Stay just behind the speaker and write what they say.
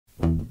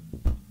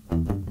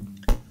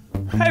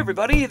Hi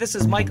everybody, this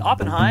is Mike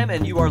Oppenheim,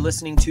 and you are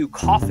listening to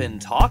Coffin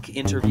Talk,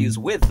 Interviews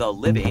with the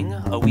Living,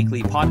 a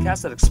weekly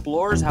podcast that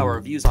explores how our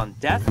views on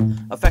death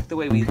affect the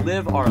way we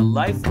live our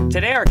life.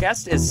 Today our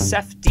guest is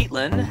Seph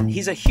Deitlein.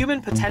 He's a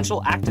human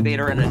potential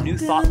activator and a new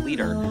thought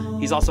leader.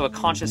 He's also a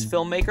conscious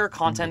filmmaker,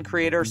 content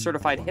creator,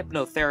 certified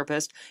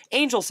hypnotherapist,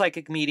 angel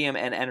psychic medium,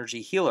 and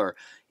energy healer.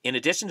 In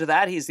addition to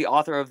that, he's the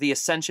author of The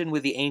Ascension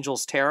with the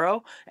Angels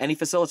Tarot, and he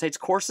facilitates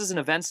courses and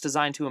events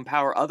designed to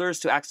empower others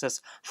to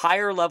access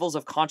higher levels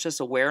of conscious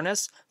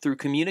awareness through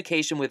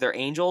communication with their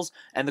angels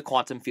and the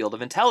quantum field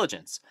of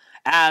intelligence.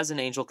 As an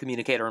angel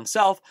communicator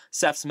himself,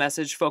 Seph's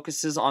message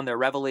focuses on their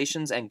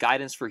revelations and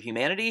guidance for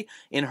humanity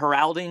in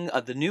heralding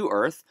of the new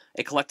earth,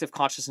 a collective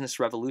conscious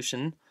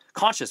revolution,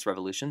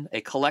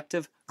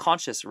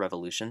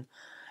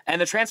 and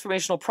the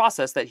transformational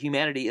process that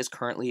humanity is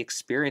currently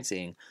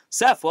experiencing.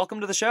 Seph, welcome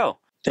to the show.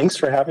 Thanks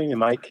for having me,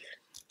 Mike.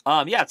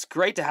 Yeah, it's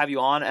great to have you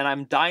on, and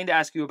I'm dying to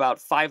ask you about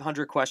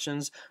 500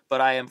 questions,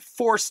 but I am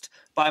forced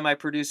by my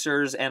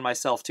producers and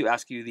myself to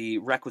ask you the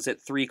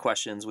requisite 3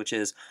 questions, which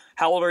is,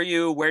 how old are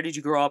you, where did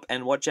you grow up,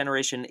 and what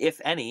generation,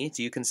 if any,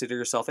 do you consider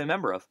yourself a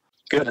member of?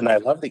 Good, and I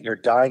love that you're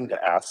dying to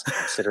ask,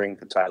 considering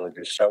the title of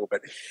your show,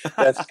 but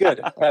that's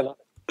good. I love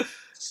it.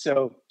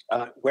 So,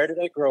 where did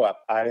I grow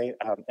up? I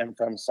am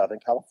from Southern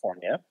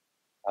California,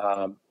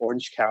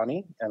 Orange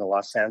County, and the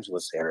Los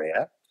Angeles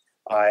area.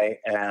 I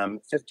am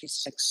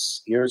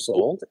 56 years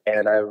old,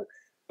 and I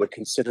would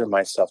consider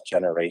myself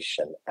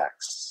Generation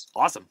X.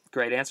 Awesome.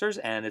 Great answers,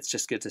 and it's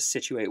just good to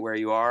situate where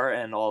you are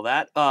and all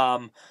that.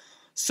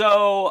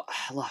 So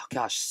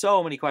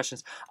many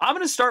questions. I'm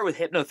going to start with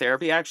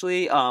hypnotherapy,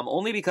 actually,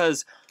 only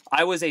because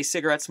I was a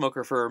cigarette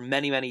smoker for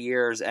many, many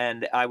years,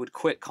 and I would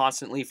quit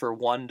constantly for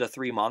 1 to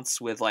 3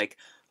 months with, like,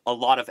 a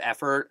lot of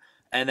effort,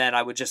 and then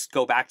I would just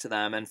go back to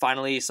them. And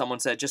finally someone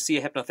said, just see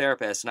a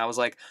hypnotherapist. And I was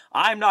like,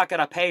 I'm not going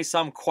to pay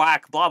some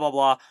quack, blah, blah,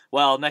 blah.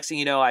 Well, next thing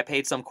you know, I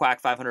paid some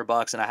quack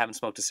 $500 and I haven't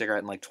smoked a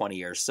cigarette in like 20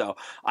 years. So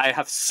I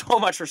have so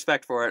much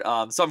respect for it.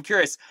 So I'm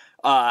curious,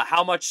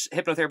 how much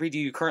hypnotherapy do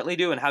you currently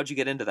do, and how'd you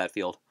get into that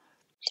field?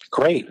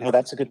 Great. Well,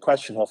 that's a good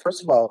question. Well,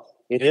 first of all,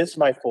 it is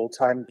my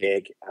full-time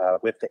gig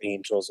with the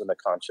Angels and the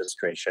Conscious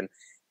Creation.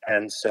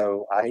 And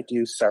so I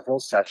do several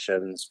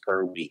sessions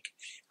per week.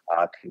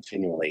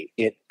 Continually.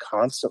 It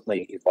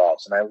constantly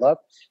evolves. And I love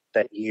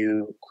that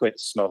you quit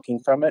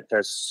smoking from it.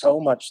 There's so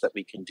much that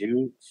we can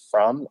do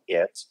from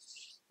it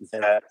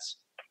that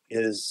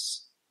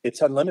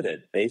it's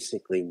unlimited,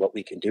 basically, what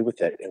we can do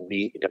with it. And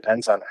it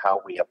depends on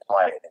how we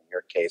apply it. In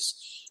your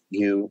case,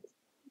 you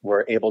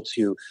were able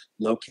to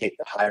locate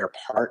the higher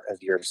part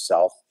of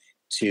yourself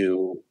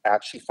to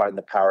actually find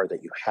the power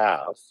that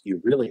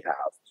you really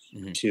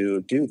have,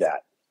 to do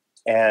that.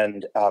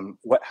 And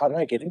how did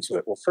I get into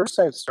it? Well, first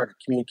I started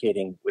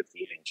communicating with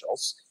the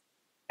angels.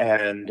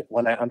 And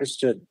when I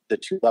understood the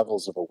 2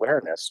 levels of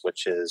awareness,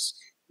 which is,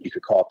 you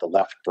could call it the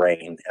left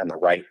brain and the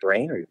right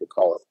brain, or you could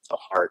call it the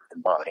heart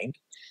and mind.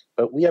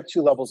 But we have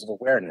 2 levels of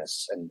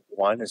awareness, and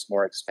one is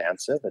more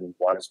expansive and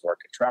one is more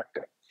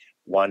contracting.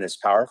 One is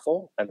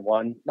powerful and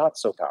one not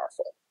so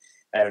powerful.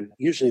 And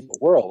usually the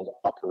world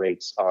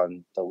operates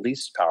on the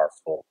least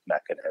powerful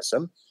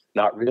mechanism,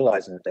 not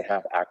realizing that they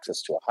have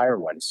access to a higher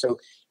one. So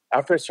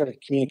after I started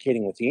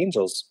communicating with the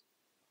angels,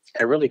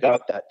 I really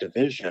got that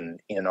division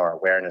in our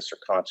awareness or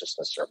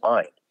consciousness or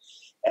mind.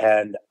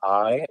 And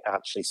I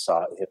actually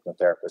saw a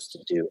hypnotherapist to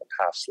do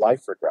a past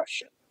life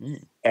regression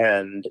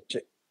and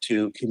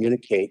to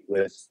communicate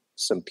with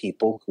some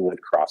people who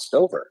had crossed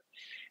over.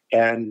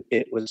 And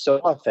it was so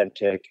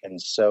authentic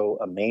and so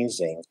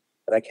amazing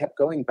that I kept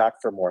going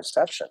back for more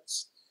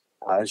sessions.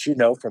 As you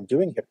know from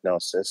doing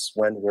hypnosis,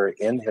 when we're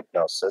in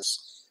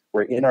hypnosis,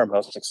 we're in our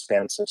most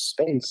expansive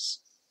space,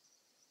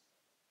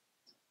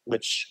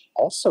 which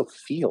also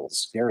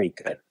feels very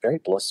good, very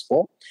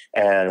blissful,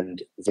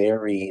 and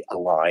very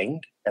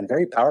aligned, and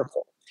very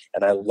powerful.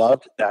 And I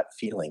loved that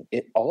feeling.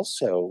 It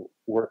also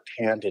worked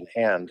hand in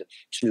hand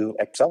to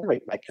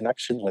accelerate my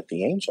connection with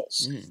the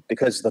angels,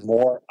 because the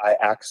more I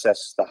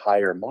accessed the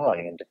higher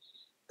mind,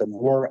 the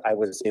more I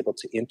was able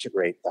to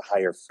integrate the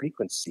higher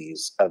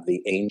frequencies of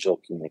the angel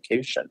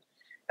communication.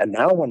 And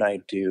now when I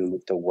do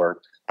the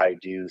work, I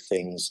do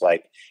things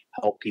like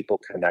help people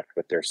connect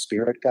with their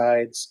spirit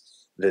guides,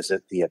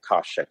 visit the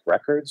Akashic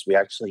records. We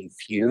actually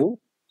view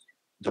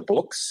the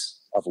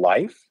books of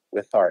life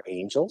with our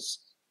angels,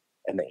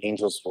 and the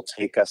angels will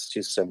take us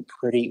to some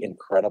pretty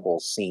incredible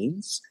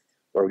scenes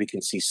where we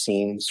can see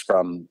scenes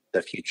from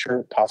the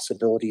future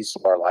possibilities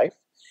of our life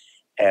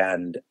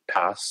and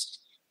past.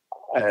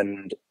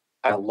 And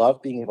I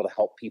love being able to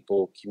help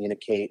people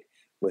communicate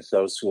with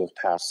those who have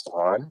passed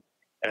on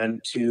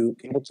and to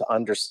be able to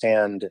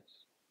understand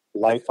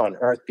life on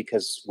earth,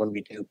 because when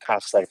we do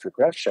past life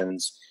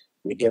regressions,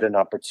 we get an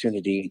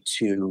opportunity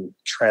to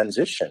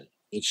transition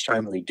each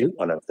time we do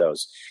one of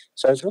those.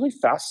 So I was really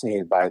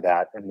fascinated by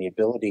that and the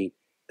ability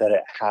that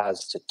it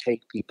has to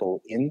take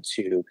people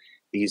into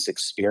these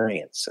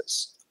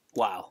experiences.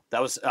 Wow,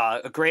 that was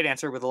a great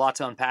answer with a lot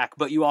to unpack,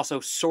 but you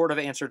also sort of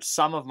answered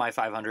some of my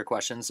 500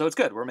 questions, so it's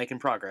good. We're making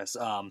progress.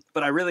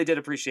 But I really did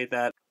appreciate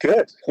that.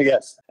 Good.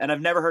 Yes. And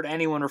I've never heard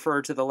anyone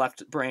refer to the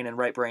left brain and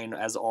right brain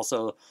as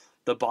also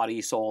the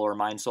body soul or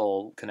mind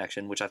soul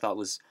connection, which I thought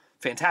was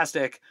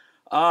fantastic.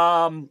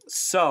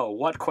 So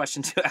what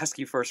question to ask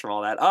you first from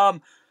all that?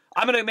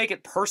 I'm going to make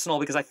it personal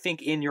because I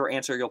think in your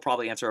answer, you'll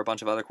probably answer a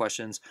bunch of other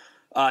questions.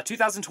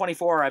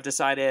 2024, I've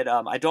decided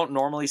I don't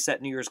normally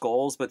set New Year's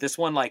goals, but this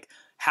one like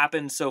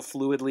happened so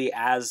fluidly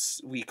as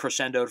we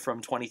crescendoed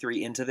from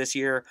 23 into this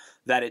year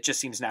that it just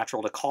seems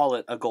natural to call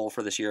it a goal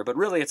for this year. But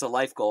really, it's a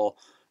life goal.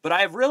 But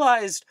I have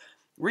realized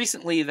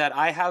recently that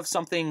I have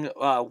something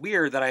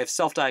weird that I have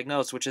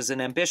self-diagnosed, which is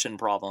an ambition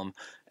problem.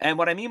 And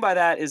what I mean by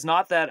that is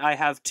not that I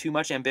have too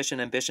much ambition.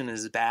 Ambition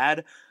is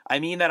bad. I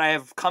mean that I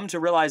have come to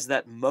realize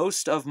that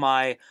most of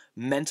my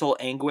mental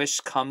anguish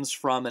comes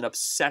from an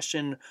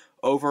obsession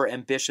over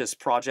ambitious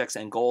projects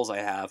and goals I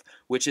have,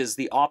 which is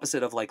the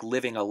opposite of like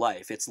living a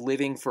life. It's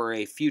living for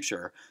a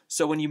future.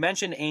 So when you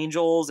mentioned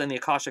angels and the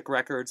Akashic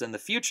records and the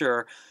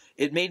future,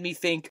 it made me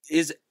think,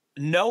 is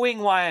knowing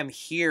why I'm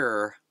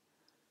here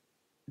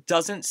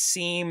doesn't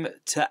seem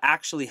to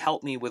actually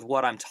help me with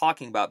what I'm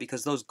talking about,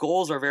 because those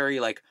goals are very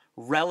like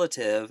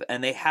relative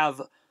and they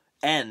have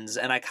ends,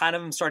 and I kind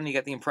of am starting to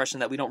get the impression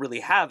that we don't really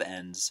have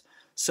ends.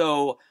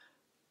 So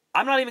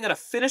I'm not even going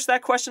to finish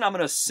that question. I'm going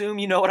to assume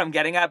you know what I'm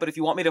getting at, but if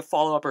you want me to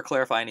follow up or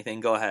clarify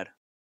anything, go ahead.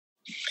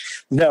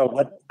 No,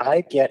 what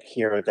I get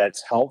here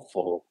that's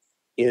helpful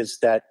is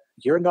that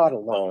you're not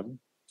alone,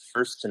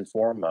 first and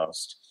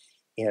foremost,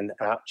 in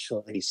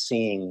actually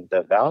seeing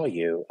the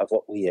value of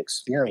what we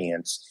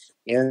experience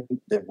in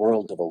the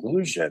world of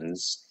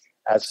illusions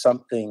as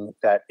something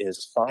that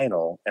is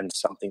final and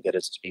something that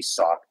is to be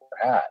sought or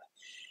had.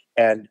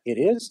 And it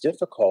is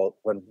difficult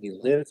when we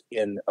live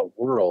in a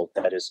world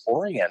that is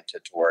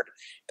oriented toward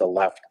the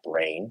left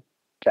brain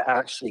to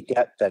actually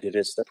get that it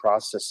is the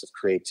process of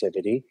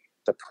creativity,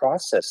 the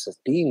process of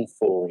being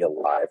fully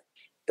alive,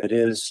 that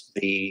is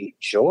the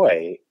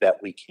joy that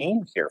we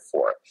came here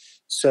for.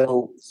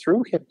 So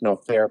through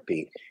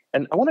hypnotherapy,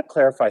 and I want to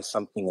clarify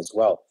something as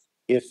well.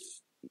 If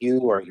you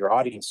or your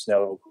audience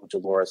know who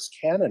Dolores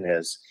Cannon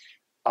is,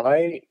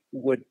 I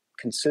would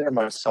consider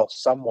myself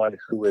someone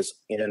who is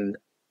in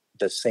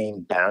the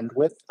same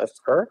bandwidth of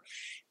her.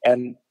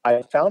 And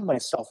I found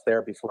myself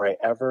there before I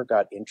ever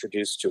got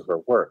introduced to her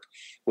work,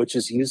 which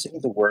is using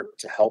the work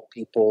to help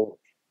people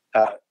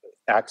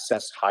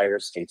access higher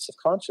states of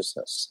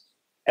consciousness.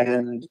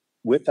 And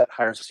with that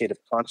higher state of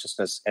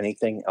consciousness,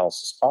 anything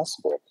else is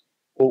possible.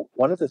 Well,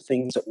 one of the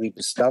things that we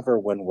discover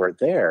when we're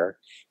there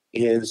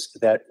is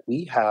that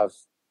we have,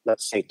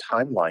 let's say,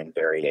 timeline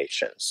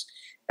variations.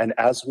 And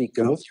as we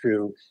go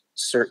through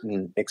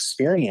certain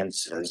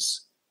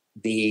experiences,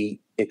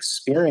 the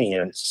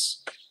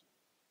experience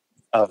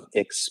of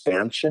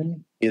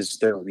expansion is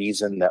the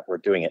reason that we're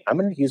doing it. I'm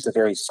going to use a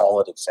very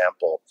solid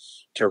example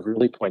to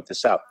really point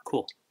this out.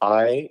 Cool.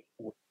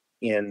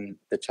 In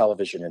the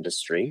television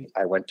industry,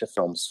 I went to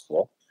film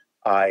school.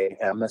 I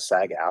am a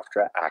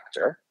SAG-AFTRA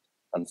actor,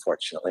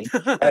 unfortunately.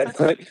 And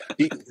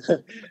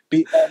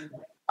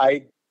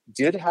I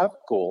did have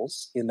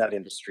goals in that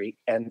industry,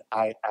 and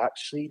I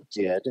actually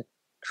did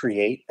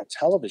create a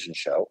television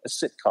show, a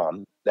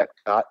sitcom that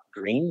got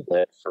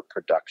greenlit for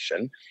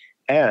production.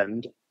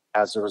 And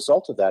as a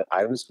result of that,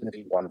 I was going to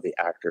be one of the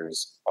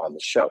actors on the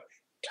show.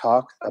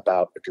 Talk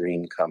about a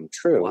dream come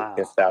true. Wow.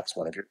 If that's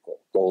one of your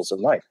goals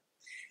in life.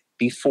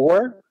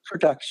 Before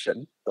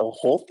production, the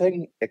whole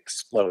thing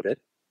exploded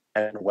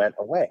and went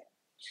away.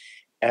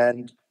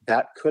 And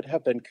that could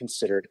have been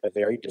considered a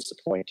very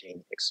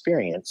disappointing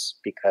experience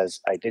because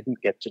I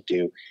didn't get to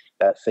do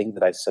that thing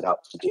that I set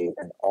out to do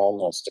and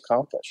almost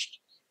accomplished.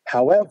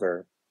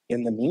 However,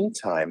 in the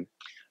meantime,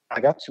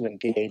 I got to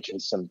engage in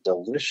some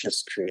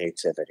delicious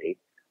creativity.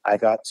 I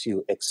got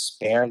to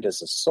expand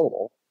as a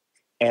soul.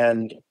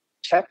 And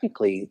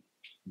technically,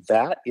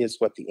 that is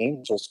what the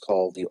angels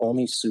call the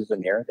only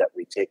souvenir that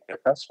we take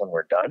with us when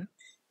we're done,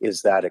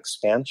 is that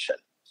expansion.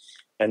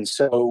 And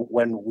so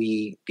when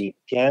we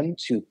begin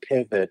to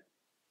pivot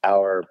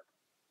our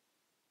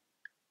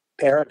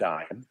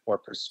paradigm or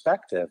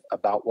perspective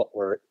about what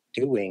we're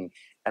doing,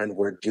 and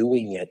we're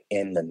doing it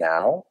in the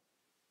now,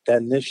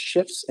 then this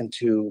shifts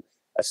into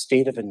a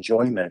state of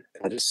enjoyment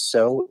that is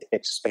so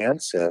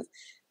expansive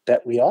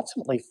that we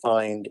ultimately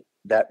find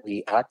that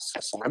we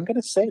access, and I'm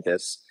going to say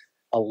this,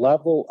 a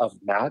level of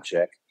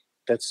magic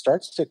that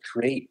starts to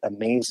create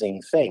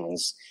amazing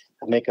things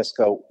that make us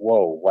go,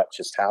 whoa, what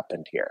just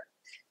happened here?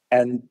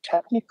 And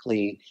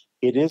technically,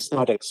 it is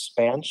that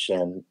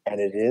expansion, and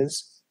it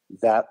is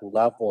that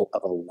level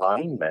of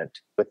alignment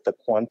with the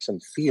quantum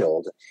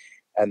field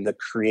and the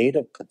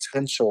creative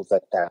potential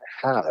that that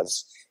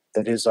has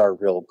that is our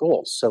real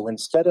goal. So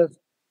instead of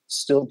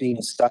still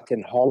being stuck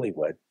in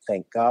Hollywood,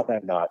 thank God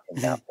I'm not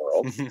in that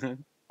world,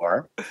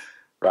 or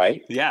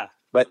right? Yeah.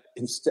 But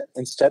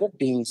instead of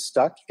being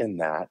stuck in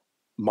that,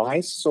 my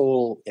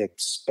soul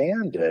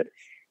expanded.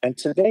 And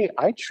today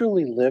I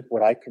truly live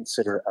what I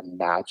consider a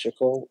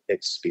magical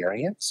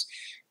experience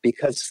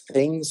because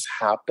things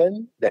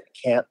happen that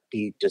can't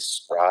be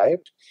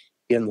described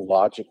in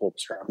logical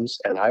terms,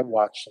 and I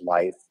watch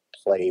life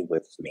play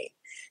with me.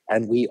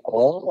 And we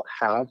all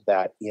have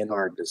that in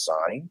our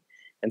design.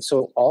 And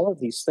so all of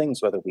these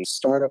things, whether we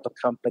start up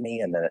a company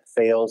and then it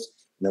fails,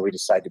 and then we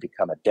decide to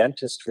become a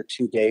dentist for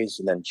 2 days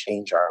and then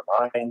change our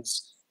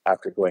minds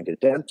after going to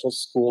dental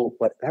school,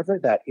 whatever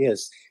that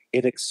is,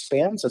 it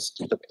expands us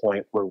to the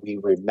point where we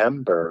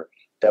remember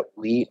that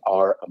we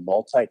are a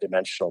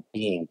multidimensional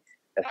being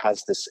that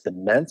has this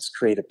immense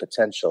creative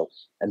potential.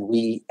 And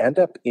we end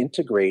up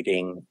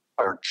integrating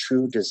our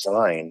true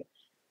design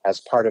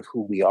as part of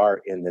who we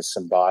are in this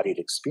embodied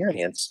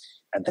experience.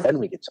 And then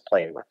we get to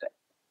play with it.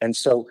 And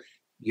so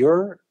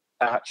you're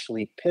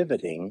actually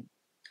pivoting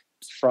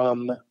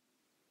from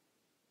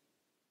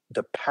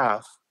the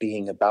path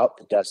being about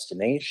the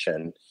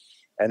destination.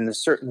 And in a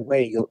certain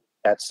way,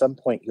 at some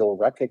point, you'll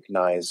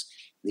recognize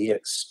the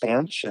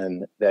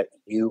expansion that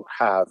you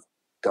have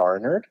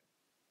garnered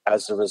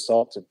as a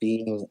result of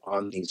being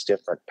on these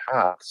different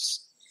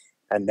paths.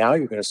 And now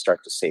you're going to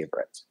start to savor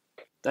it.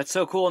 That's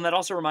so cool. And that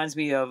also reminds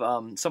me of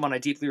someone I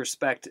deeply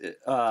respect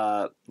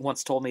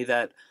once told me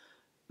that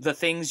the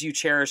things you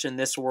cherish in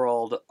this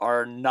world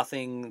are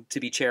nothing to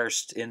be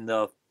cherished in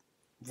the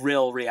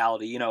real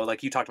reality. You know,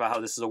 like you talked about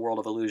how this is a world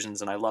of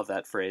illusions, and I love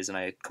that phrase, and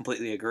I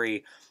completely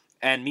agree.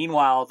 And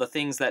meanwhile, the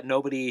things that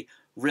nobody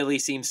really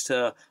seems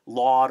to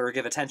laud or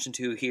give attention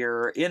to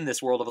here in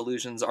this world of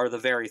illusions are the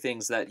very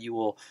things that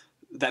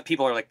that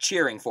people are like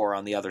cheering for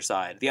on the other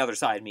side. The other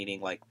side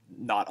meaning like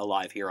not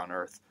alive here on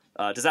Earth.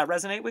 Does that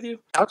resonate with you?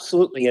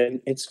 Absolutely.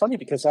 And it's funny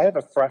because I have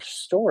a fresh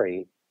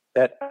story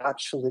that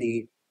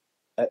actually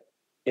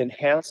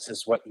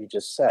enhances what you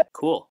just said.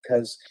 Cool.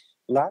 Because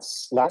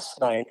last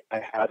night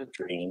I had a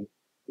dream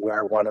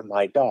where one of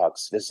my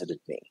dogs visited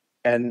me.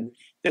 And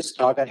this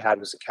dog I had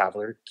was a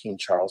Cavalier King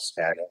Charles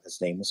Spaniel. His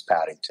name was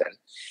Paddington.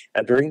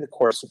 And during the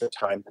course of the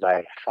time that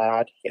I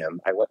had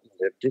him, I went and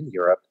lived in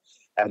Europe.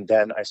 And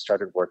then I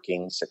started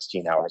working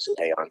 16 hours a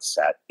day on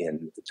set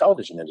in the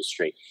television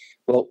industry.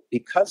 Well,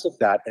 because of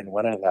that, and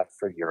when I left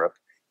for Europe,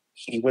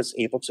 he was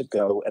able to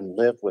go and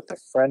live with a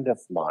friend of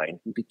mine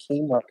who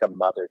became like a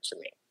mother to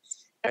me.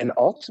 And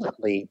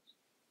ultimately,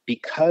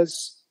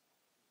 because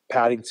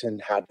Paddington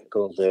had to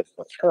go live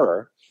with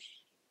her,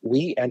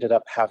 we ended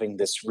up having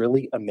this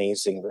really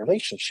amazing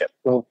relationship.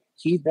 Well,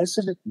 he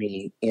visited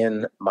me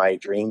in my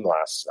dream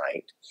last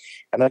night,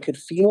 and I could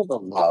feel the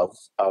love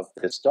of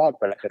this dog,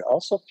 but I could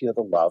also feel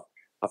the love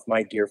of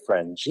my dear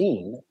friend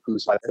Jean,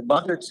 who's like a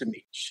mother to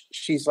me.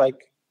 She's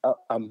like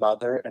a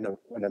mother and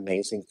an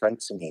amazing friend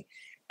to me.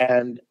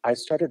 And I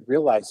started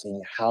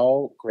realizing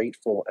how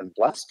grateful and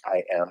blessed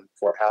I am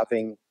for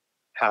having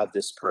had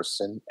this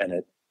person.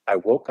 And I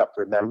woke up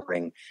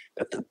remembering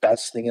that the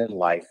best thing in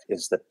life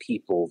is the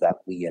people that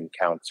we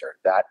encounter.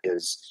 That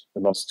is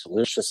the most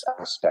delicious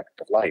aspect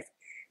of life.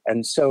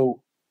 And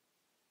so,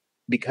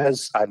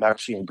 because I'm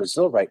actually in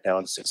Brazil right now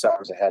and 6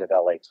 hours ahead of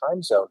LA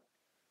time zone,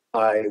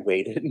 I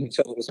waited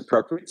until it was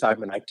appropriate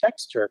time and I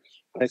texted her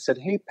and I said,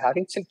 "Hey,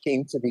 Paddington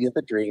came to me in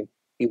the dream.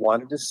 He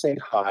wanted to say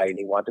hi and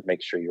he wanted to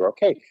make sure you're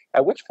okay."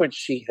 At which point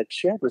she had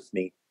shared with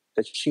me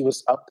that she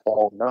was up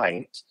all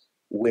night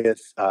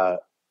with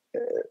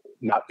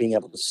not being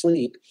able to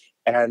sleep.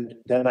 And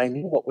then I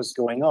knew what was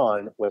going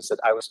on was that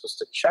I was supposed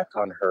to check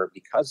on her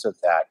because of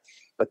that.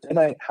 But then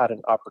I had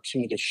an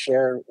opportunity to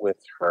share with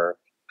her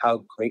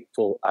how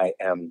grateful I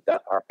am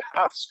that our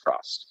paths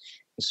crossed.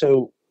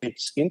 So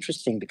it's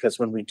interesting because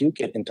when we do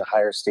get into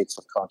higher states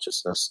of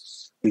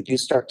consciousness, we do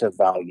start to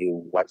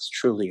value what's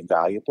truly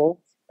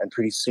valuable. And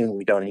pretty soon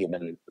we don't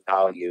even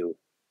value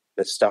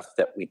the stuff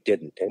that we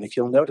didn't. And if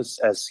you'll notice,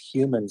 as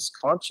humans'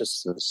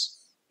 consciousness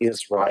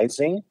is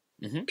rising,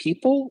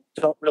 people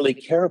don't really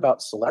care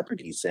about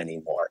celebrities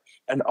anymore.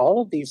 And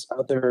all of these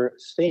other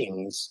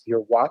things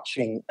you're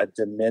watching a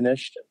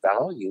diminished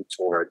value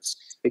towards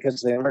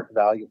because they aren't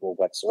valuable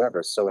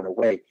whatsoever. So in a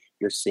way,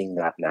 you're seeing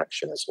that in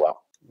action as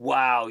well.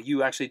 Wow,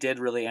 you actually did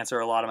really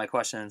answer a lot of my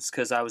questions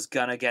because I was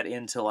going to get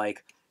into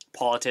like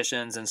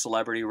politicians and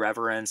celebrity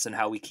reverence and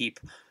how we keep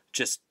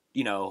just,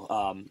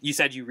 you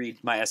said you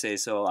read my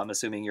essays, so I'm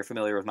assuming you're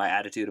familiar with my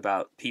attitude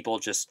about people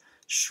just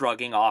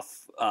shrugging off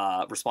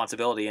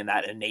responsibility, and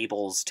that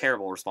enables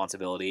terrible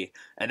responsibility.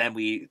 And then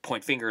we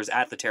point fingers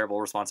at the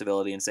terrible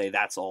responsibility and say,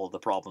 that's all the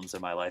problems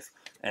in my life.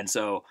 And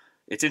so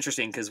it's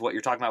interesting because what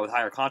you're talking about with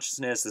higher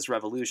consciousness, this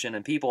revolution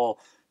and people,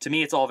 to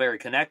me, it's all very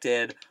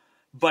connected.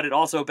 But it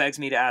also begs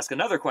me to ask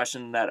another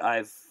question that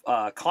I've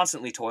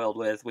constantly toiled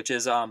with, which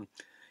is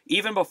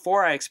even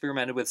before I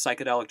experimented with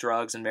psychedelic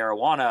drugs and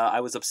marijuana,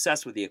 I was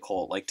obsessed with the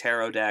occult, like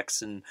tarot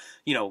decks and,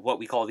 what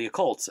we call the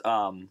occult,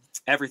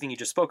 everything you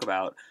just spoke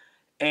about.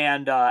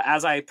 And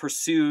as I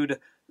pursued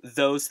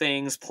those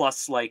things,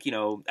 plus like,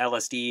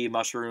 LSD,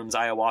 mushrooms,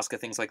 ayahuasca,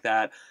 things like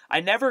that,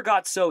 I never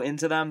got so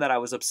into them that I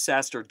was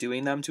obsessed or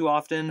doing them too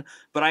often.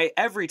 But I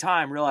every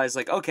time realized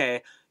like,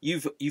 okay,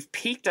 you've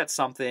peaked at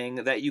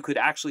something that you could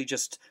actually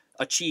just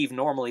achieve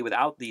normally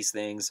without these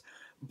things.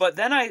 But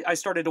then I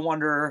started to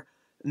wonder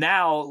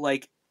now,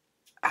 like,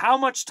 how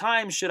much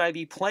time should I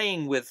be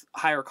playing with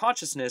higher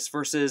consciousness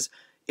versus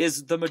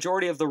is the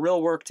majority of the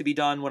real work to be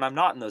done when I'm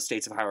not in those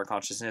states of higher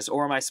consciousness,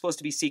 or am I supposed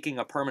to be seeking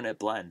a permanent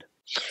blend?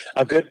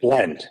 A good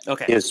blend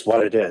Okay. is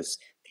what it is.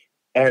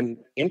 And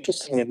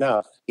interesting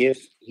enough, if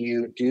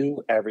you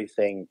do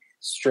everything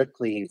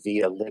strictly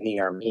via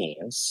linear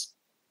means,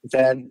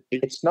 then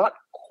it's not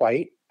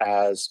quite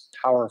as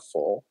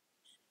powerful,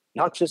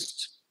 not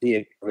just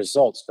the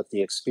results, but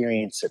the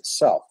experience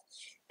itself.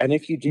 And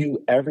if you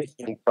do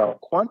everything from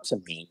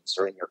quantum means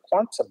or in your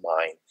quantum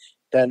mind,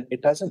 then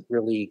it doesn't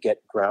really get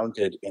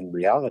grounded in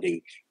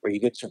reality where you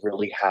get to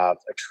really have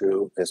a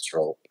true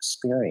visceral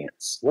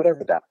experience,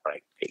 whatever that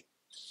might be.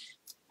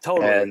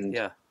 Totally. And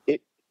yeah.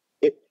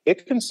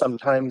 it can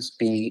sometimes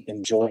be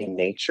enjoying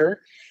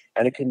nature,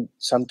 and it can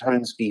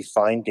sometimes be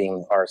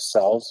finding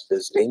ourselves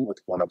visiting with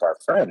one of our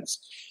friends.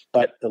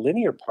 But the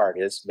linear part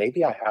is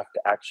maybe I have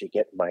to actually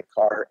get in my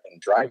car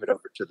and drive it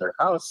over to their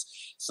house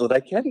so that I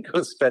can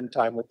go spend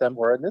time with them,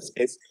 or in this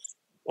case,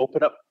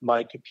 open up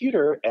my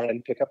computer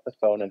and pick up the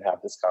phone and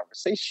have this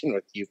conversation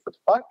with you for the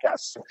podcast.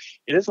 So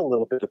it is a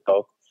little bit of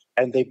both.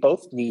 And they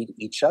both need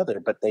each other,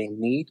 but they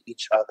need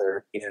each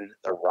other in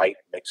the right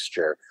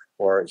mixture,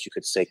 or as you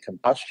could say,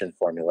 combustion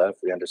formula, if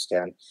we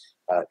understand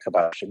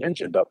combustion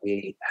engine. But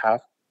we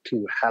have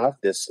to have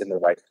this in the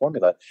right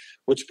formula,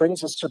 which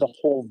brings us to the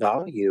whole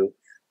value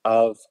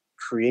of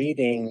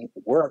creating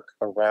work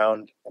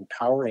around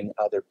empowering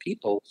other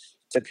people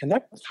to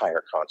connect with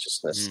higher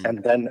consciousness,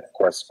 and then, of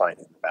course,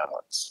 finding the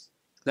balance.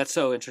 That's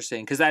so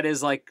interesting, because that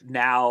is like,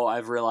 now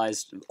I've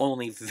realized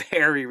only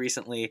very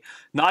recently,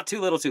 not too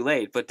little too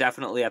late, but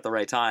definitely at the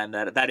right time,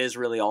 that is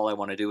really all I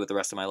want to do with the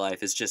rest of my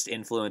life, is just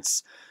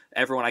influence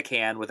everyone I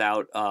can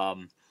without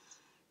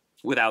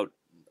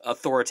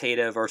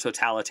authoritative or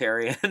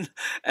totalitarian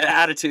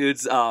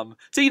attitudes, to,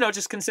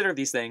 just consider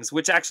these things,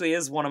 which actually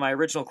is one of my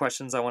original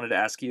questions I wanted to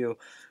ask you,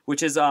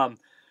 which is,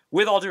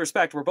 with all due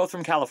respect, we're both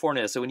from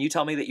California, so when you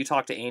tell me that you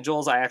talk to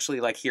angels, I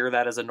actually hear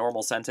that as a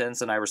normal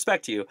sentence, and I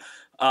respect you.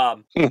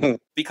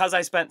 Because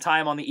I spent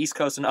time on the East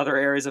Coast and other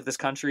areas of this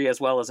country, as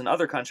well as in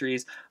other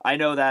countries, I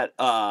know that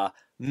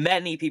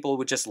many people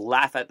would just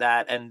laugh at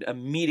that and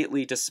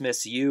immediately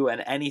dismiss you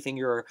and anything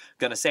you're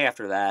going to say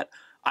after that.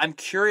 I'm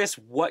curious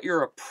what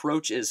your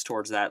approach is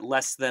towards that,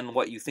 less than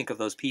what you think of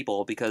those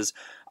people, because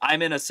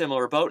I'm in a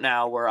similar boat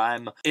now where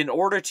in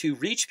order to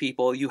reach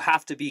people, you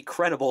have to be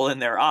credible in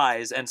their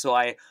eyes. And so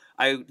I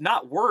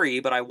not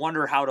worry, but I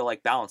wonder how to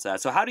balance that.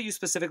 So how do you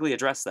specifically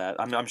address that?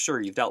 I'm sure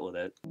you've dealt with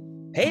it.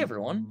 Hey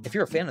everyone, if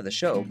you're a fan of the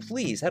show,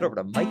 please head over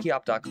to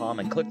MikeyOp.com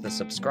and click the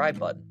subscribe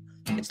button.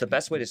 It's the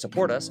best way to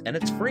support us, and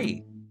it's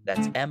free.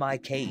 That's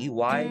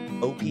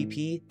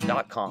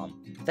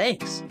MikeyOpp.com.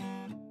 Thanks.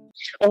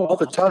 Oh, all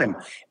the time.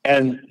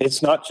 And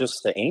it's not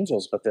just the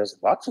angels, but there's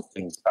lots of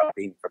things about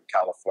being from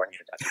California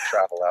that you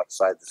travel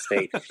outside the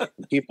state.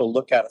 And people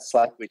look at us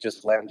like we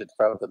just landed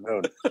from the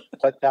moon.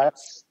 But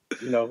that's,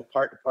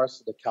 part and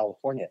parcel of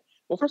California.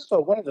 Well, first of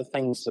all, one of the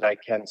things that I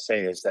can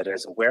say is that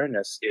as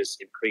awareness is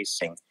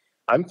increasing,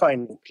 I'm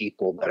finding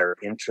people that are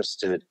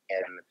interested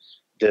in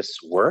this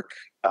work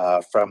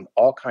from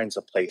all kinds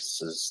of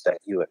places that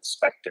you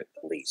expect it,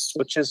 at least,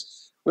 which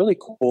is really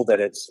cool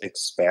that it's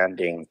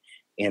expanding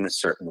in a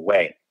certain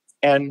way.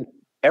 And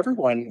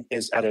everyone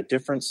is at a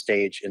different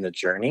stage in the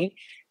journey.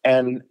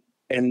 And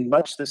in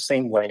much the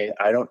same way,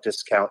 I don't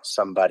discount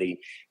somebody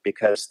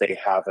because they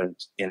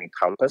haven't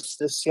encompassed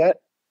this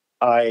yet.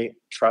 I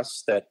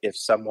trust that if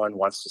someone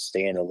wants to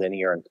stay in a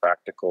linear and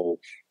practical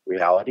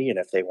reality, and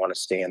if they want to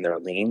stay in their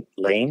lane,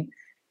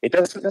 it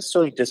doesn't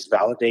necessarily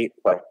disvalidate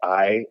what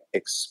I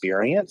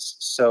experience.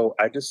 So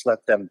I just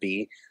let them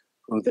be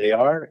who they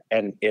are.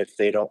 And if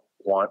they don't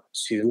want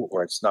to,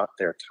 or it's not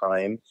their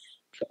time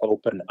to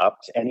open up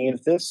to any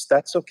of this,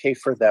 that's okay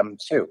for them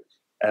too.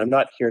 And I'm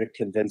not here to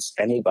convince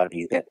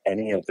anybody that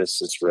any of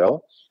this is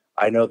real.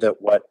 I know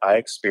that what I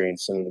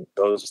experience and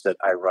those that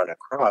I run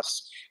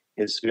across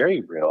is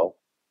very real.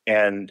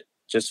 And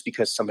just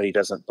because somebody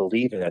doesn't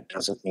believe in it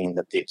doesn't mean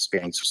that the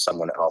experience of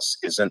someone else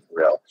isn't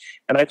real.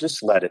 And I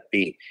just let it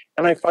be.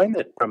 And I find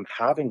that from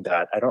having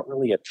that, I don't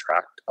really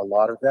attract a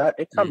lot of that.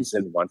 It comes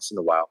in once in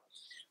a while.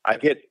 I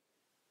get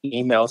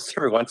emails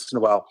every once in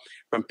a while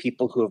from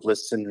people who have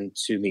listened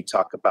to me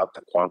talk about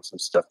the quantum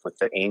stuff with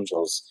the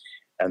angels,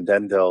 and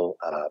then they'll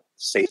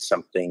say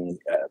something,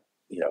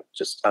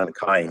 just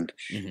unkind.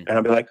 And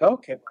I'll be like,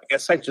 okay, well, I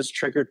guess I just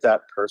triggered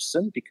that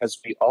person, because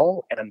we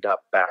all end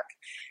up back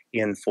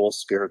in full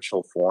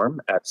spiritual form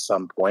at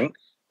some point.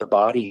 The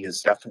body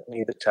is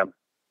definitely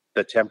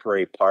the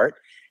temporary part,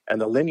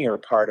 and the linear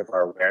part of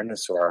our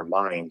awareness or our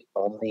mind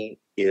only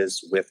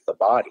is with the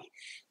body.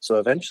 So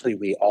eventually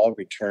we all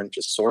return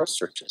to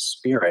source or to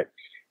spirit,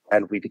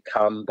 and we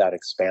become that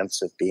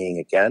expansive being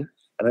again.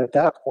 And at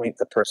that point,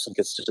 the person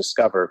gets to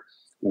discover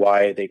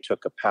why they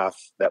took a path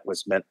that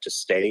was meant to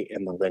stay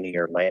in the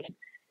linear lane.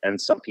 and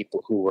some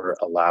people who were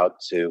allowed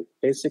to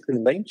basically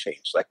lane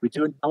change like we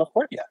do in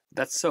California.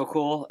 That's so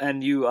cool.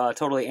 And you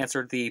totally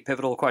answered the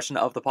pivotal question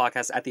of the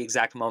podcast at the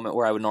exact moment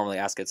where I would normally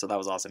ask it. So that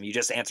was awesome. You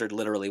just answered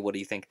literally, what do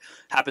you think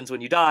happens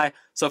when you die?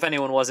 So if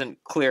anyone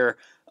wasn't clear,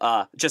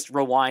 just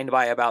rewind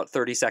by about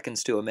 30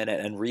 seconds to a minute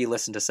and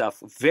re-listen to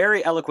Seph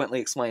very eloquently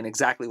explain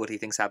exactly what he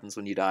thinks happens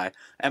when you die.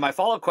 And my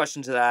follow-up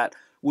question to that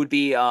would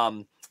be,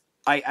 I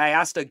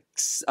asked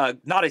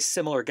not a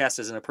similar guest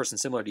as in a person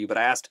similar to you, but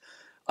I asked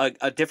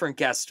a different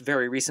guest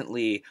very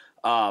recently,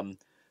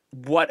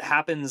 what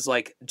happens,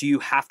 like, do you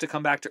have to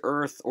come back to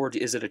Earth or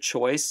is it a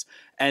choice?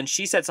 And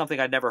she said something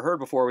I'd never heard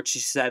before, which she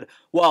said,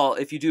 well,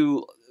 if you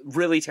do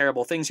really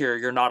terrible things here,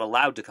 you're not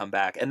allowed to come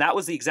back. And that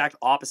was the exact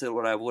opposite of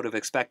what I would have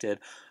expected.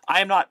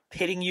 I am not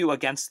pitting you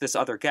against this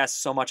other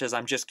guest so much as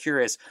I'm just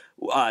curious,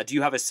 do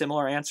you have a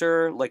similar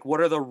answer? Like, what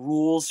are the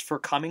rules for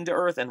coming to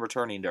Earth and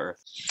returning to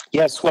Earth?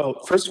 Yes,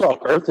 well, first of all,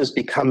 Earth is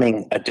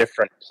becoming a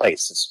different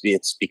place.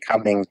 It's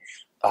becoming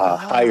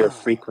higher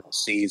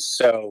frequencies.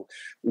 So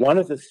one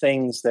of the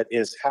things that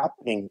is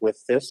happening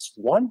with this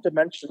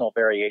one-dimensional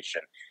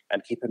variation,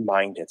 and keep in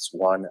mind it's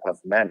one of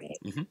many,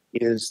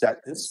 is that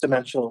this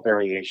dimensional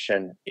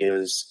variation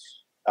is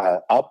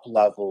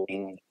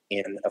up-leveling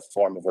in a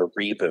form of a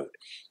reboot.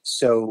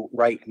 So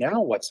right now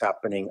what's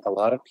happening, a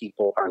lot of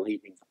people are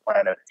leaving the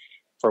planet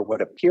for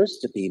what appears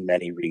to be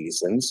many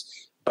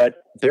reasons,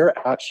 but they're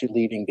actually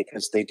leaving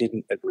because they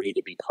didn't agree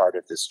to be part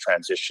of this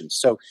transition.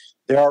 So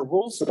there are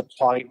rules that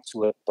applied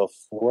to it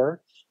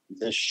before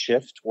this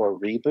shift or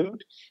reboot,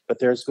 but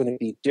there's going to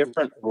be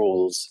different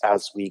rules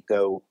as we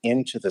go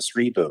into this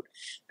reboot,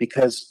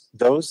 because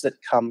those that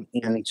come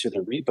into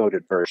the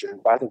rebooted version,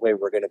 by the way,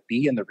 we're going to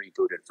be in the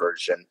rebooted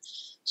version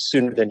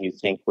sooner than you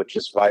think, which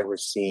is why we're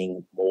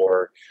seeing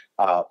more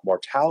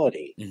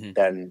mortality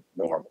than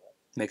normal.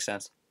 Makes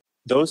sense.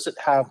 Those that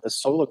have a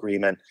soul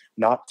agreement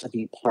not to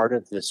be part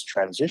of this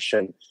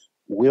transition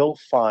will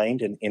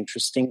find an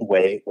interesting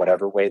way,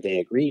 whatever way they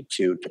agree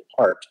to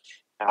depart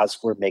as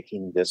we're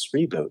making this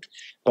reboot.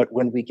 But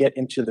when we get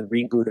into the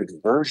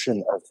rebooted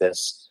version of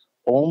this,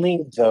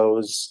 only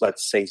those,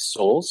 let's say,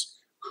 souls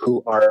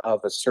who are of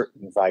a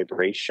certain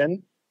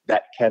vibration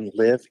that can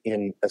live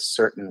in a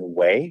certain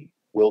way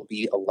will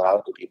be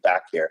allowed to be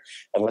back here.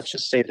 And let's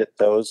just say that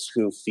those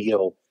who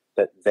feel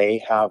that they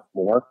have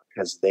more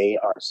because they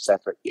are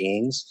separate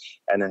beings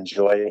and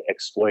enjoy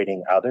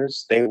exploiting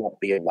others, they won't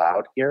be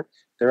allowed here.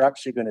 They're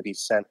actually going to be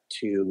sent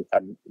to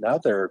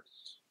another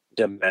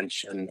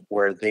dimension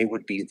where they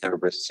would be the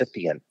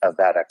recipient of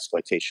that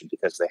exploitation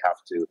because they have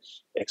to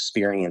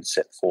experience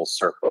it full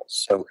circle.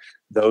 So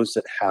those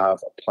that have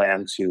a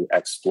plan to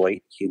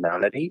exploit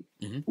humanity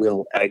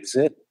will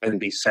exit and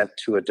be sent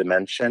to a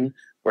dimension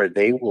where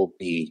they will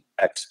be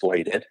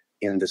exploited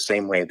in the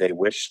same way they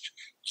wished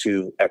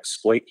to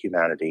exploit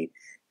humanity.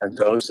 And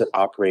those that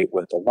operate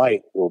with the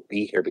light will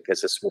be here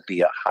because this will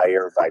be a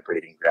higher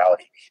vibrating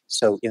reality.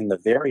 So in the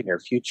very near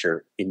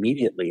future,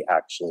 immediately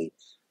actually,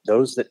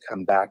 those that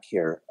come back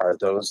here are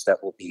those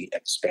that will be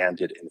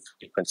expanded in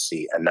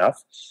frequency enough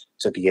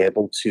to be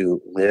able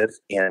to live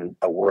in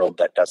a world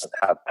that doesn't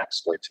have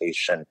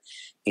exploitation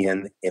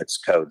in its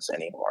codes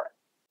anymore.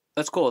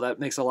 That's cool. That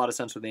makes a lot of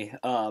sense with me.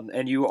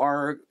 And you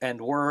are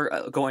and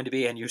were going to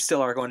be, and you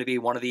still are going to be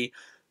one of the,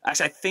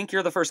 actually, I think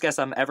you're the first guest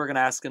I'm ever going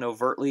to ask an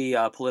overtly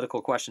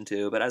political question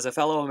to. But as a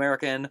fellow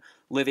American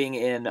living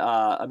in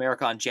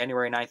America on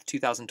January 9th,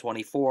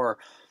 2024,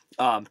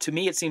 to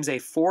me, it seems a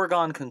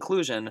foregone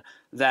conclusion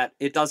that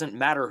it doesn't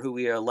matter who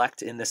we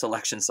elect in this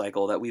election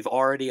cycle, that we've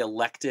already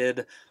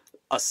elected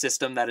a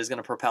system that is going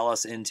to propel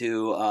us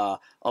into a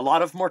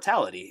lot of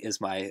mortality is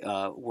my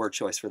word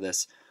choice for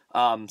this.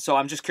 So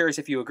I'm just curious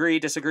if you agree,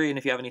 disagree, and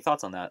if you have any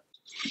thoughts on that.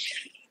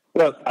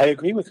 Well, I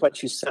agree with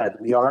what you said.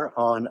 We are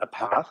on a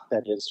path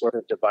that is sort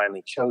of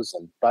divinely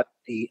chosen, but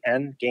the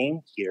end game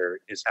here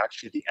is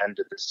actually the end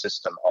of the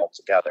system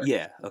altogether.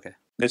 Yeah, okay.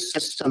 This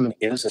system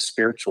is a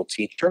spiritual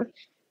teacher,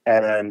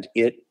 and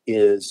it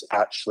is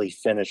actually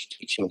finished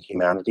teaching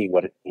humanity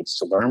what it needs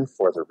to learn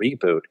for the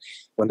reboot.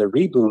 When the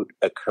reboot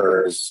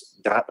occurs,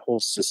 that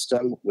whole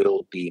system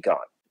will be gone.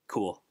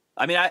 Cool.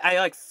 I mean, I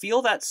like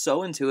feel that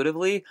so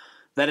intuitively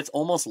that it's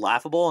almost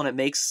laughable, and it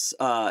makes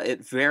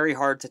it very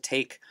hard to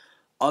take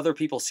other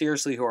people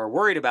seriously who are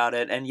worried about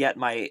it. And yet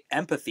my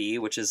empathy,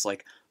 which is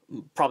like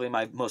probably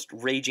my most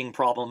raging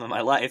problem in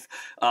my life,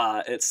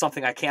 it's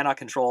something I cannot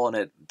control, and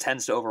it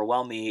tends to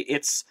overwhelm me.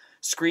 It's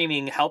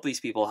screaming, help these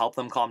people, help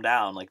them calm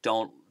down. Like,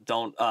 don't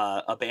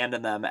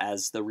abandon them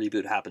as the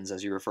reboot happens,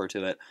 as you refer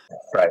to it.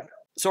 Right.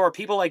 So are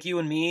people like you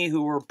and me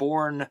who were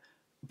born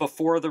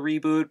before the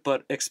reboot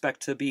but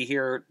expect to be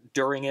here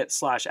during it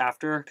 /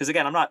 after? Because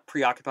again, I'm not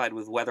preoccupied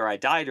with whether I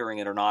die during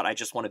it or not. I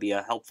just want to be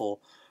a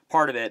helpful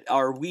part of it.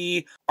 Are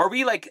we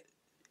like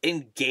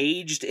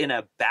engaged in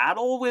a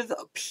battle with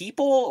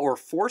people or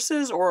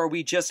forces, or are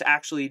we just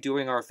actually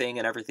doing our thing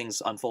and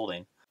everything's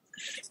unfolding?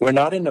 We're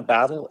not in a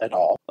battle at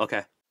all.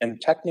 Okay. And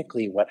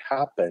technically what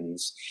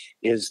happens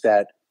is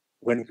that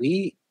when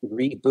we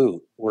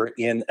reboot, we're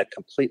in a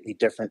completely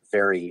different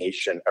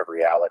variation of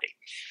reality.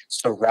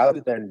 So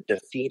rather than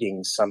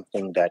defeating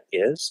something that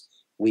is,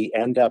 we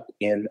end up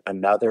in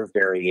another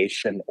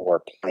variation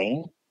or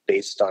plane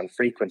based on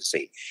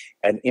frequency.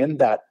 And in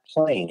that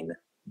plane,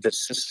 the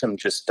system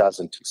just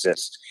doesn't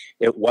exist.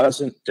 It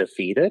wasn't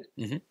defeated.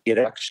 Mm-hmm. It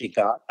actually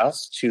got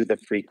us to the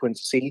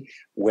frequency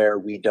where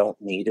we don't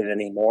need it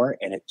anymore,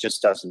 and it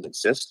just doesn't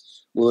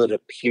exist. Will it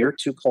appear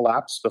to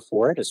collapse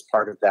before it as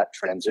part of that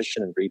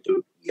transition and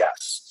reboot?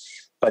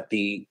 Yes. But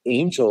the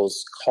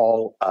angels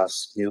call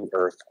us New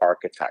Earth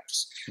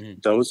architects.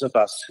 Mm. Those of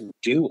us who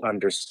do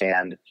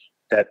understand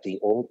that the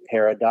old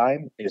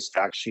paradigm is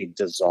actually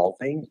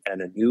dissolving and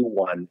a new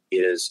one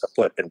is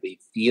afoot, and we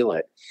feel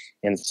it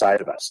inside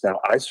of us. Now,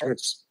 I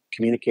started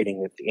communicating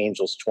with the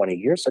angels 20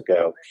 years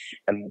ago,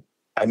 and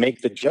I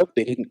make the joke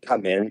they didn't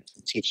come in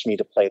to teach me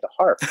to play the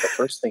harp. The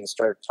first thing I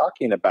started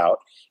talking about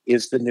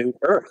is the new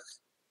earth.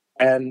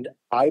 And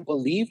I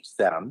believed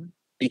them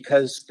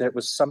because there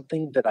was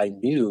something that I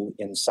knew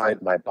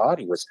inside my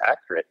body was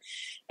accurate.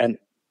 And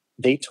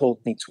they told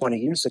me 20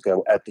 years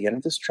ago, at the end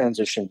of this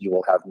transition, you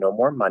will have no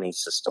more money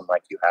system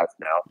like you have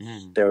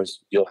now.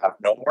 You'll have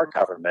no more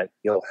government.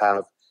 You'll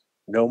have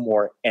no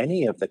more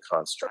any of the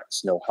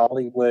constructs, no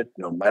Hollywood,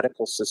 no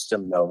medical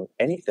system, no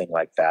anything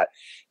like that,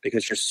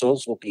 because your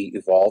souls will be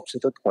evolved to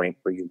the point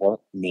where you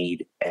won't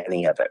need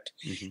any of it.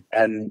 Mm-hmm.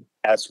 And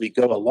as we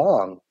go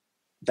along,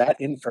 that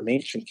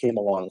information came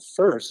along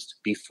first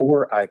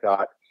before I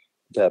got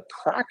the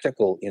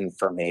practical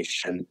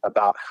information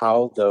about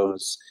how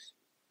those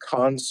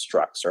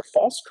constructs, or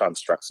false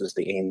constructs as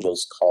the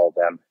angels call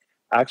them,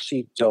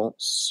 actually don't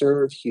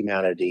serve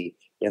humanity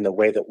in the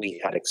way that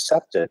we had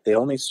accepted. They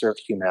only serve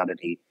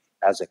humanity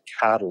as a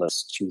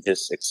catalyst to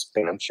this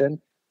expansion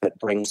that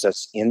brings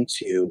us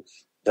into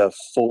the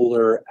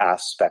fuller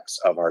aspects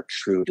of our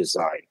true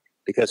design.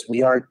 Because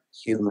we aren't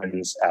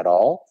humans at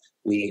all.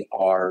 We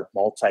are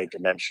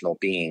multidimensional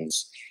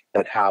beings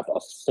that have a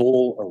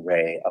full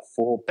array, a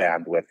full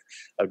bandwidth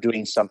of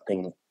doing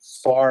something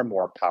far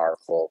more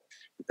powerful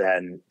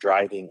than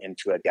driving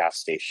into a gas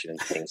station and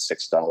paying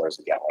 $6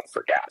 a gallon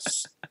for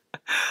gas.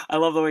 I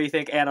love the way you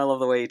think, and I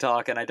love the way you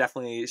talk, and I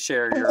definitely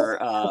share your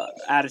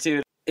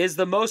attitude. Is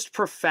the most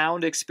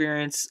profound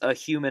experience a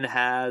human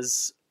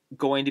has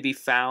going to be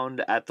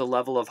found at the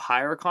level of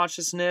higher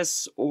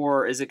consciousness,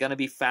 or is it going to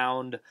be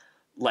found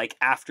like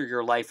after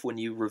your life when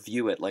you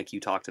review it, like you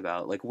talked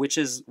about? Like which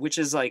is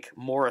like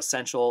more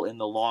essential in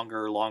the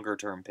longer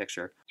term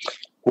picture?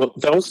 Well,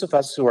 those of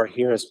us who are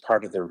here as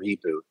part of the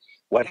reboot,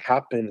 what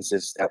happens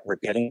is that we're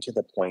getting to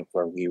the point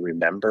where we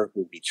remember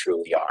who we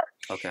truly are.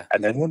 Okay.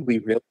 And then when we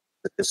realize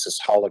that this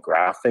is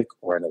holographic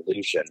or an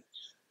illusion,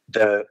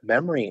 the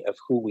memory of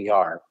who we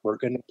are, we're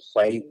going to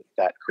play with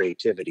that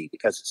creativity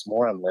because it's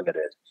more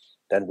unlimited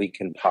than we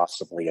can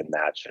possibly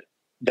imagine.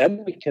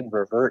 Then we can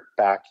revert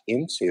back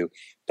into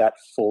that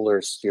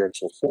fuller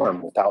spiritual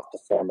form without the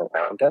form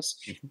around us,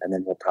 and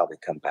then we'll probably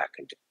come back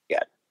and do it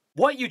again.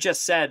 What you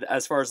just said,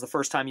 as far as the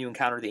first time you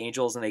encountered the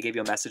angels and they gave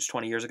you a message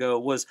 20 years ago,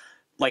 was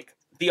like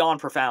beyond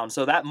profound.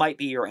 So that might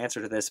be your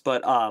answer to this,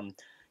 but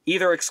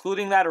either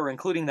excluding that or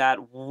including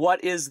that,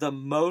 what is the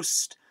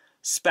most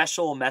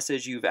special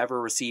message you've ever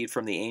received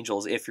from the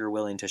angels, if you're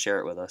willing to share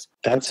it with us?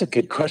 That's a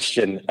good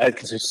question,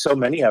 because there's so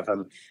many of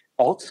them.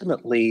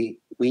 Ultimately,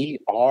 we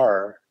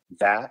are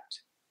that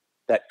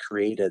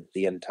created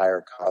the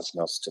entire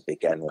cosmos to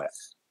begin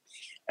with.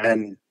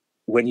 And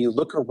when you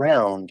look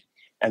around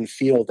and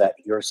feel that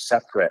you're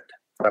separate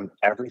from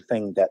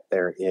everything that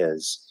there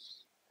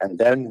is, and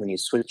then when you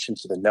switch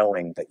into the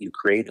knowing that you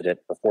created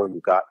it before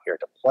you got here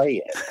to play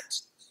in it,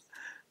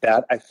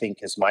 that I think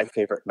is my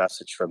favorite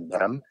message from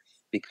them,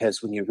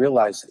 because when you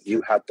realize that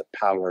you had the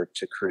power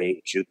to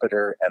create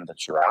Jupiter and the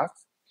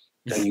giraffe,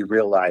 then you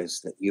realize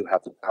that you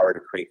have the power to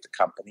create the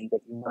company that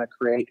you want to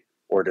create,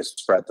 or to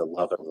spread the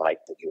love and light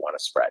that you want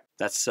to spread.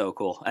 That's so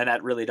cool. And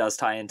that really does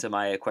tie into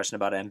my question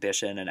about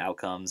ambition and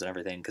outcomes and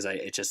everything, because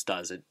it just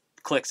does. It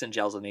clicks and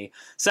gels with me.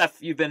 Seph,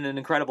 you've been an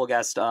incredible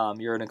guest.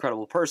 You're an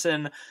incredible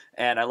person,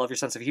 and I love your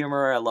sense of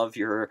humor. I love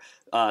your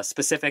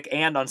specific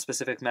and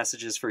unspecific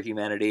messages for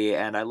humanity,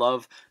 and I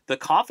love the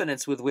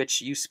confidence with which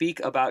you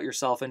speak about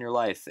yourself and your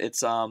life.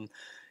 It's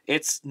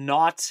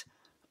not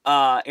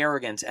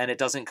arrogant, and it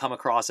doesn't come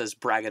across as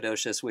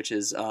braggadocious, which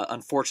is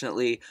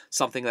unfortunately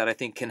something that I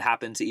think can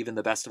happen to even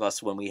the best of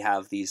us when we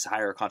have these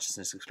higher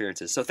consciousness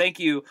experiences. So thank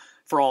you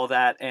for all of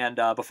that. And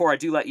before I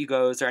do let you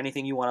go, is there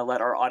anything you want to let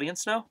our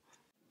audience know?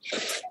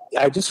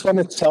 I just want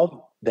to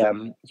tell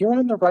them you're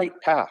on the right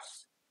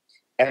path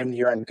and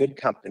you're in good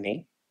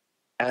company,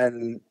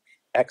 and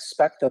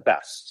expect the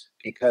best,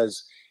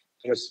 because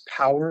there's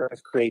power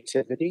of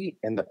creativity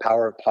and the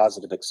power of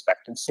positive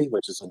expectancy,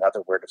 which is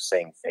another word of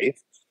saying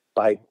faith.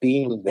 By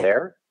being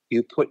there,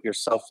 you put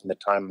yourself in the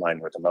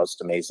timeline where the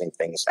most amazing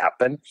things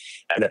happen.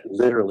 And it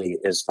literally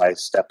is by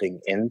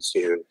stepping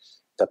into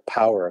the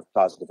power of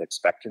positive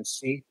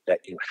expectancy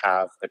that you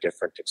have a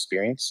different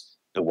experience,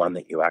 the one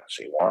that you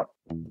actually want.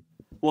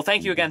 Well,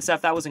 thank you again,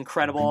 Seph. That was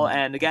incredible.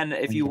 And again,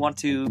 if you want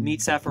to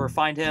meet Seph or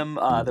find him,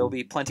 there will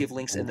be plenty of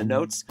links in the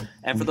notes.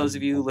 And for those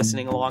of you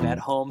listening along at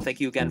home,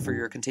 thank you again for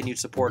your continued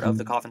support of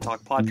the Coffin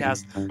Talk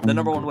podcast. The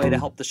number one way to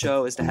help the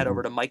show is to head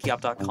over to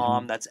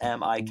mikeyop.com. That's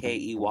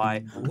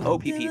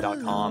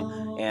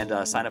MIKEYOPP.com,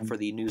 and sign up for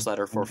the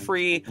newsletter for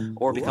free,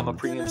 or become a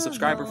premium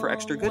subscriber for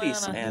extra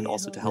goodies, and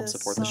also to help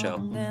support the show.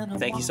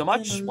 Thank you so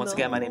much. Once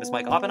again, my name is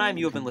Mike Oppenheim.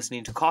 You have been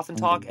listening to Coffin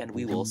Talk, and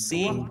we will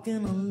see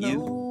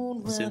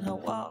you soon.